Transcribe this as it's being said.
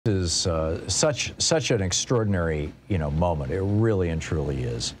Is such an extraordinary moment. It really and truly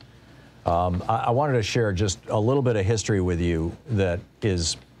is. I wanted to share just a little bit of history with you that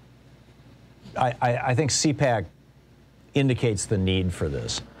is, I think CPAC indicates the need for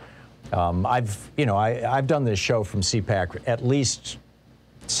this. I've done this show from CPAC at least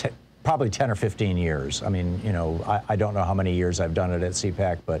probably 10 or 15 years. I mean, I don't know how many years I've done it at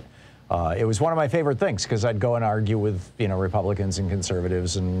CPAC, but it was one of my favorite things because I'd go and argue with Republicans and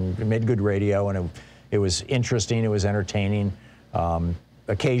conservatives, and it made good radio, and it was interesting, it was entertaining.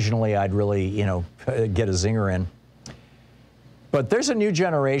 Occasionally I'd really get a zinger in. But there's a new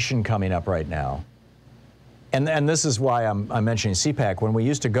generation coming up right now, and this is why I'm mentioning CPAC. When we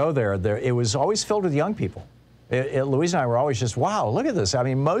used to go there, it was always filled with young people. Louise and I were always just, wow, look at this. I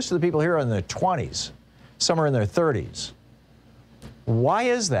mean, most of the people here are in their 20s, some are in their 30s. Why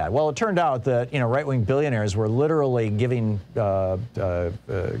is that? Well, it turned out that right-wing billionaires were literally giving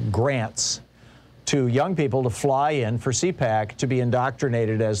grants to young people to fly in for CPAC to be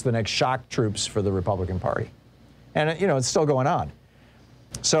indoctrinated as the next shock troops for the Republican Party. And it's still going on.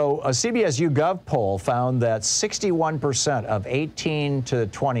 So a CBS YouGov poll found that 61% of 18 to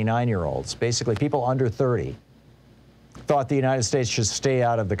 29-year-olds, basically people under 30, thought the United States should stay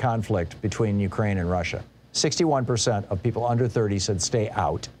out of the conflict between Ukraine and Russia. 61% of people under 30 said stay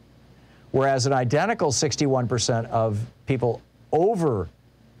out, whereas an identical 61% of people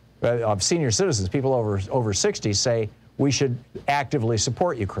of senior citizens, people over 60, say we should actively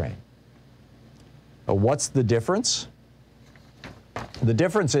support Ukraine. What's the difference? The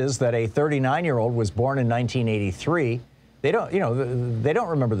difference is that a 39-year-old was born in 1983. They don't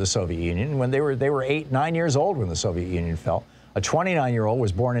remember the Soviet Union. When they were 8, 9 years old when the Soviet Union fell. A 29-year-old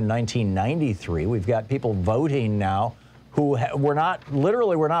was born in 1993. We've got people voting now who were not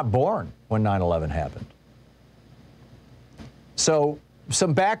born when 9/11 happened. So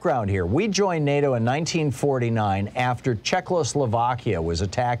some background here. We joined NATO in 1949 after Czechoslovakia was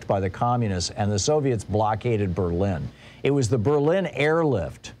attacked by the communists and the Soviets blockaded Berlin. It was the Berlin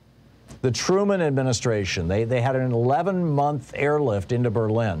airlift. The Truman administration, they had an 11-month airlift into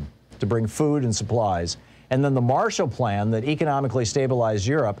Berlin to bring food and supplies. And then the Marshall Plan that economically stabilized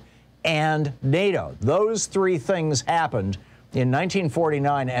Europe and NATO. Those three things happened in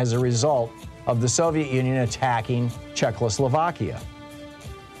 1949 as a result of the Soviet Union attacking Czechoslovakia.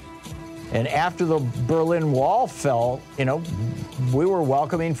 And after the Berlin Wall fell, we were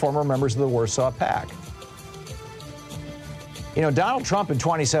welcoming former members of the Warsaw Pact. Donald Trump in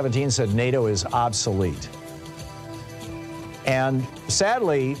 2017 said NATO is obsolete. And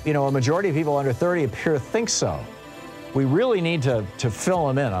sadly, a majority of people under 30 appear to think so. We really need to fill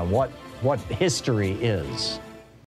them in on what history is.